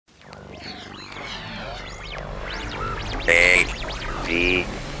A-V-N.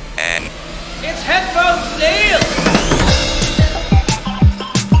 It's HeadphonesNeil!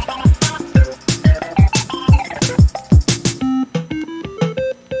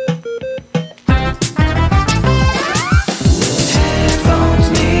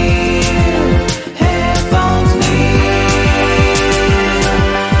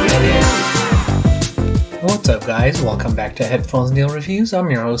 What's up guys, welcome back to HeadphonesNeil Reviews. I'm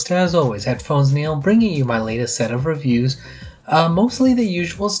your host as always, HeadphonesNeil, bringing you my latest set of reviews. Mostly the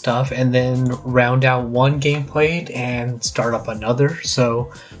usual stuff, and then round out one game played and start up another.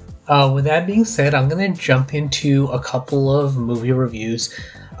 So with that being said, I'm going to jump into a couple of movie reviews.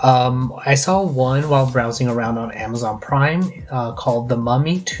 I saw one while browsing around on Amazon Prime called The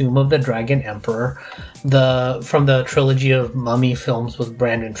Mummy: Tomb of the Dragon Emperor, from the trilogy of Mummy films with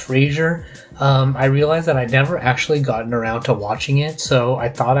Brendan Fraser. I realized that I'd never actually gotten around to watching it, so I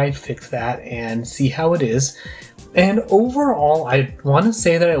thought I'd fix that and see how it is. And overall, I want to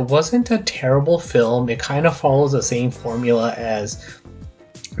say that it wasn't a terrible film. It kind of follows the same formula as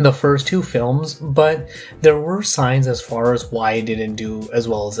the first two films, but there were signs as far as why it didn't do as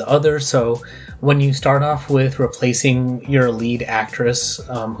well as the others. So when you start off with replacing your lead actress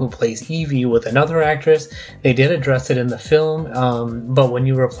who plays Evie with another actress, they did address it in the film, but when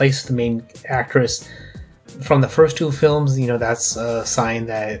you replace the main actress from the first two films, you know, that's a sign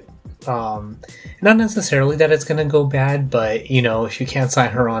that not necessarily that it's going to go bad, but you know, if you can't sign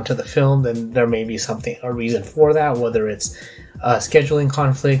her onto the film, then there may be a reason for that, whether it's scheduling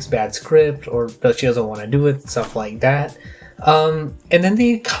conflicts, bad script, or that she doesn't want to do it, stuff like that. And then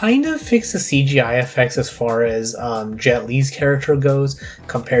they kind of fix the CGI effects as far as Jet Li's character goes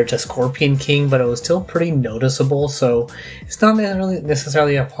compared to Scorpion King, but it was still pretty noticeable, so it's not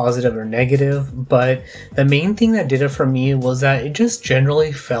necessarily a positive or negative, but the main thing that did it for me was that it just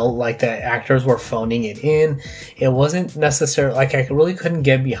generally felt like the actors were phoning it in. It wasn't necessarily, like, I really couldn't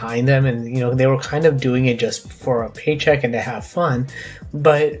get behind them, and you know, they were kind of doing it just for a paycheck and to have fun,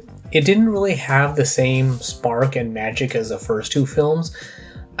 but it didn't really have the same spark and magic as the first two films.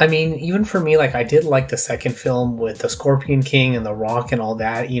 I mean, even for me, like, I did like the second film with the Scorpion King and the Rock and all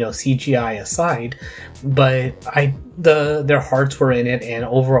that, you know, CGI aside, but their hearts were in it, and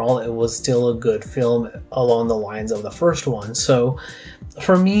overall it was still a good film along the lines of the first one. So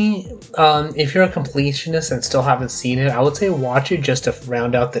for me, if you're a completionist and still haven't seen it, I would say watch it just to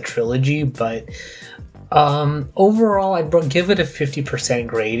round out the trilogy, but overall, I'd give it a 50%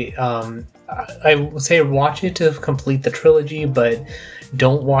 grade. I would say watch it to complete the trilogy, but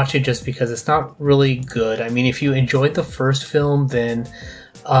don't watch it just because it's not really good. I mean, if you enjoyed the first film, then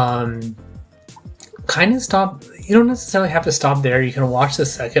kind of stop. You don't necessarily have to stop there. You can watch the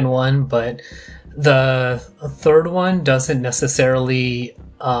second one, but the third one doesn't necessarily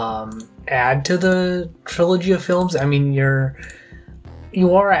add to the trilogy of films. I mean,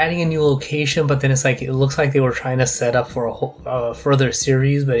 you are adding a new location, but then it's like, it looks like they were trying to set up for a whole further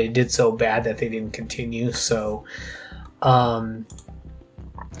series, but it did so bad that they didn't continue. So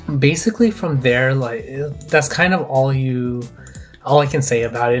basically from there, like, that's kind of all I can say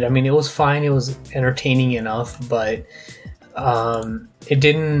about it. I mean, it was fine, it was entertaining enough, but it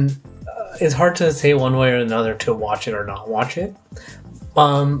didn't it's hard to say one way or another to watch it or not watch it.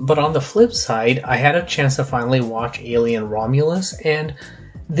 But on the flip side, I had a chance to finally watch Alien Romulus, and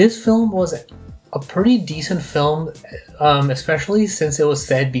this film was a pretty decent film, especially since it was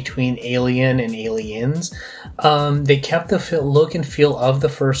set between Alien and Aliens. They kept the look and feel of the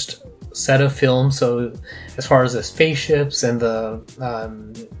first set of films, so as far as the spaceships and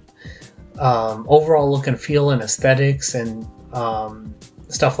the overall look and feel and aesthetics and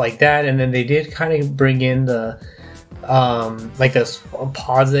stuff like that, and then they did kind of bring in the like those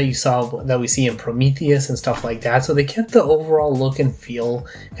pods that we see in Prometheus and stuff like that. So they kept the overall look and feel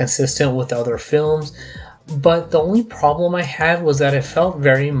consistent with other films. But the only problem I had was that it felt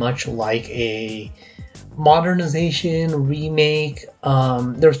very much like a modernization, remake.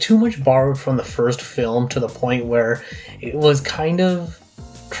 There was too much borrowed from the first film to the point where it was kind of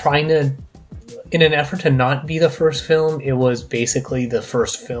trying to, in an effort to not be the first film, it was basically the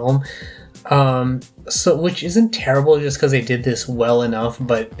first film. So which isn't terrible just because they did this well enough,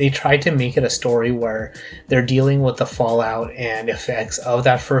 but they tried to make it a story where they're dealing with the fallout and effects of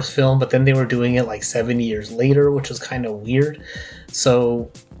that first film, but then they were doing it like 70 years later, which was kind of weird.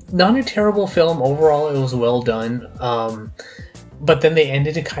 So not a terrible film overall, it was well done. But then they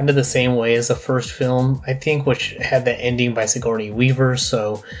ended it kind of the same way as the first film, I think, which had the ending by Sigourney Weaver,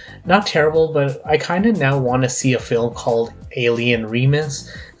 so not terrible, but I kind of now want to see a film called Alien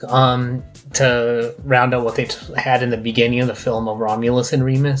Remus, to round out what they had in the beginning of the film of Romulus and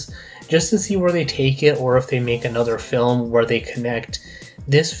Remus, just to see where they take it, or if they make another film where they connect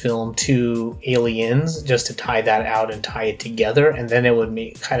this film to Aliens, just to tie that out and tie it together, and then it would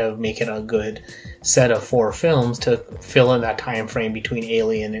make it a good set of 4 films to fill in that time frame between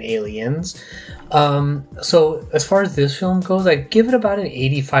Alien and Aliens. So as far as this film goes, I give it about an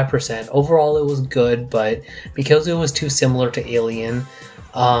 85%. Overall, it was good, but because it was too similar to Alien,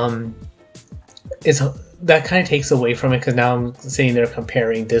 that kind of takes away from it, because now I'm sitting there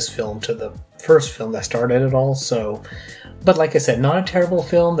comparing this film to the first film that started it all. So, but like I said, not a terrible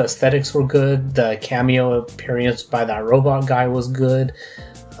film. The aesthetics were good. The cameo appearance by that robot guy was good.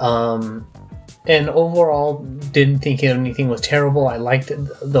 And overall, didn't think anything was terrible. I liked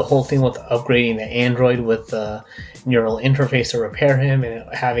the whole thing with upgrading the android with the neural interface to repair him and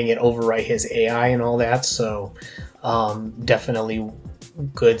having it overwrite his AI and all that. So, definitely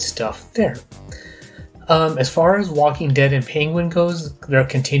good stuff there. As far as Walking Dead and Penguin goes, they're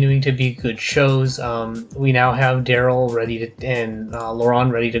continuing to be good shows. We now have Daryl and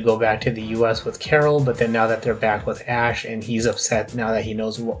Laurent ready to go back to the US with Carol, but then now that they're back with Ash and he's upset now that he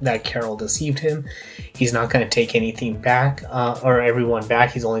knows that Carol deceived him, he's not going to take anything back, or everyone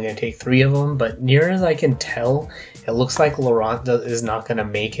back. He's only going to take 3 of them, but near as I can tell, it looks like Laurent is not going to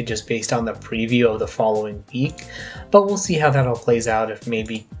make it, just based on the preview of the following week. But we'll see how that all plays out. If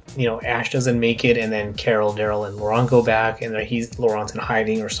maybe, Ash doesn't make it, and then Carol, Daryl, and Laurent go back, and Laurent's in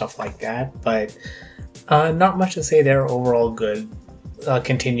hiding or stuff like that. But not much to say there. Overall, good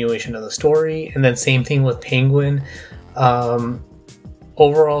continuation of the story. And then same thing with Penguin.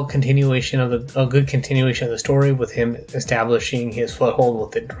 Overall continuation of a good continuation of the story, with him establishing his foothold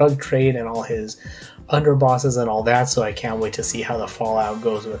with the drug trade and all his underbosses and all that. So I can't wait to see how the fallout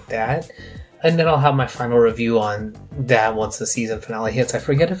goes with that. And then I'll have my final review on that once the season finale hits. I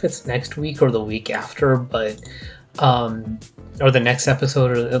forget if it's next week or the week after, but or the next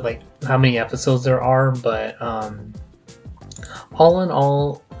episode, or like how many episodes there are. But all in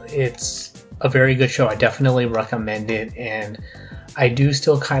all, it's a very good show. I definitely recommend it, and I do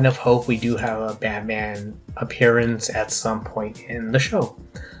still kind of hope we do have a Batman appearance at some point in the show.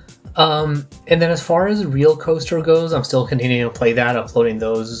 And then as far as Real Coaster goes, I'm still continuing to play that, uploading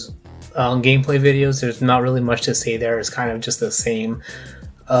those gameplay videos. There's not really much to say there. It's kind of just the same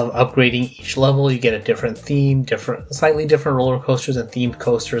of upgrading each level. You get a different theme, slightly different roller coasters and themed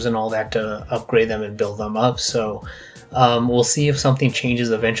coasters and all that to upgrade them and build them up. So we'll see if something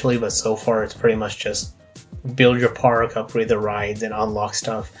changes eventually, but so far it's pretty much just build your park, upgrade the rides, and unlock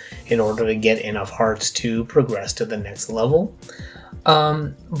stuff in order to get enough hearts to progress to the next level.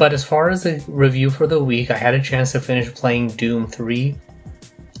 But as far as the review for the week, I had a chance to finish playing Doom 3,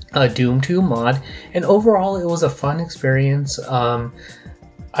 Doom 2 mod, and overall it was a fun experience.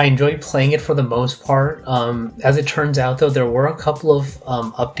 I enjoyed playing it for the most part. As it turns out, though, there were a couple of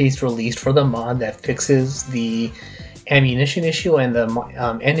updates released for the mod that fixes the ammunition issue and the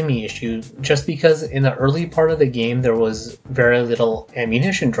enemy issue, just because in the early part of the game there was very little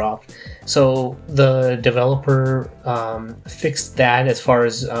ammunition dropped. So the developer fixed that as far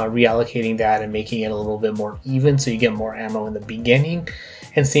as reallocating that and making it a little bit more even, so you get more ammo in the beginning.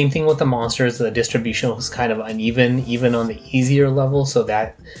 And same thing with the monsters, the distribution was kind of uneven, even on the easier level, so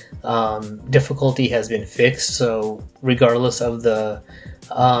that difficulty has been fixed. So regardless of the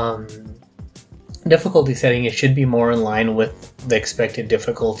difficulty setting, it should be more in line with the expected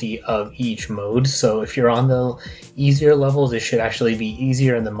difficulty of each mode. So if you're on the easier levels, it should actually be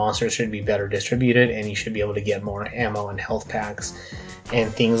easier, and the monsters should be better distributed, and you should be able to get more ammo and health packs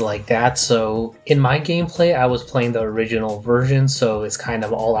and things like that. So in my gameplay, I was playing the original version, so it's kind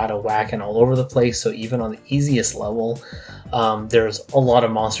of all out of whack and all over the place. So even on the easiest level, there's a lot of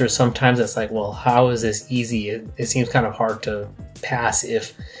monsters. Sometimes it's like, well, how is this easy? It seems kind of hard to pass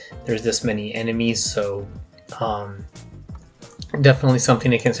if there's this many enemies. So definitely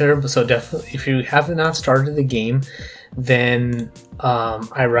something to consider. So definitely, if you have not started the game, then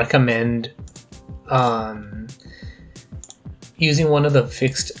I recommend using one of the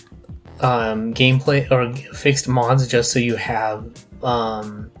fixed gameplay or fixed mods, just so you have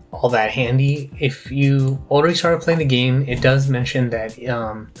all that handy. If you already started playing the game, it does mention that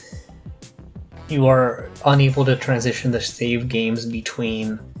you are unable to transition the save games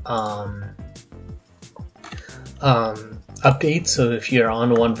between updates. So if you're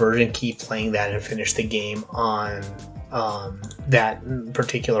on one version, keep playing that and finish the game on that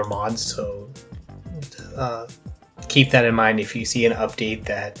particular mod. So keep that in mind if you see an update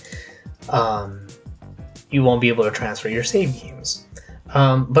that you won't be able to transfer your save games.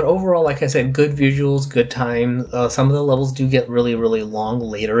 But overall, like I said, good visuals, good time. Some of the levels do get really, really long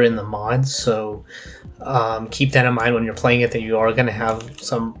later in the mod, so keep that in mind when you're playing it, that you are going to have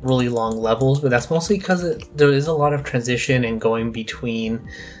some really long levels, but that's mostly because there is a lot of transition and going between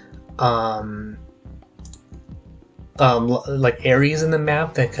like areas in the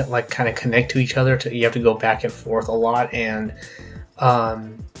map that like kind of connect to each other. You have to go back and forth a lot, and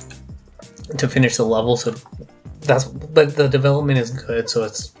to finish the level. So but the development is good, so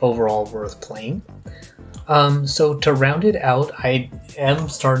it's overall worth playing. So to round it out, I am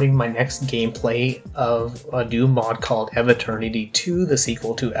starting my next gameplay of a new mod called Eviternity 2, the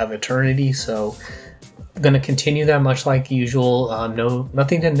sequel to Eviternity. So I'm going to continue that much like usual.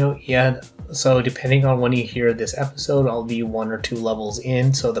 Nothing to note yet. So depending on when you hear this episode, I'll be 1 or 2 levels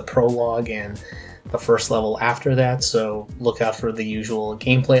in. So the prologue and the first level after that. So look out for the usual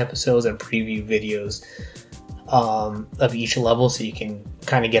gameplay episodes and preview videos of each level, so you can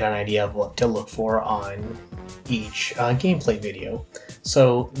kind of get an idea of what to look for on each gameplay video.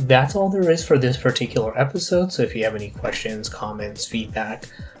 So that's all there is for this particular episode. So if you have any questions, comments, feedback,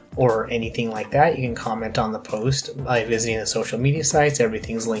 or anything like that, you can comment on the post by visiting the social media sites.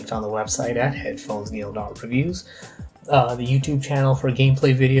 Everything's linked on the website at HeadphonesNeil.reviews. The YouTube channel for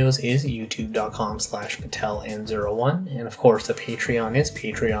gameplay videos is youtube.com/PatelN01, and of course the Patreon is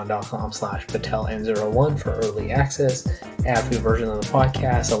patreon.com/PatelN01 for early access, ad-free version of the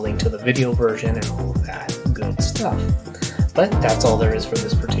podcast, a link to the video version, and all of that good stuff. But that's all there is for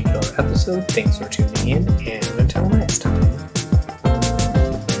this particular episode. Thanks for tuning in, and until next time.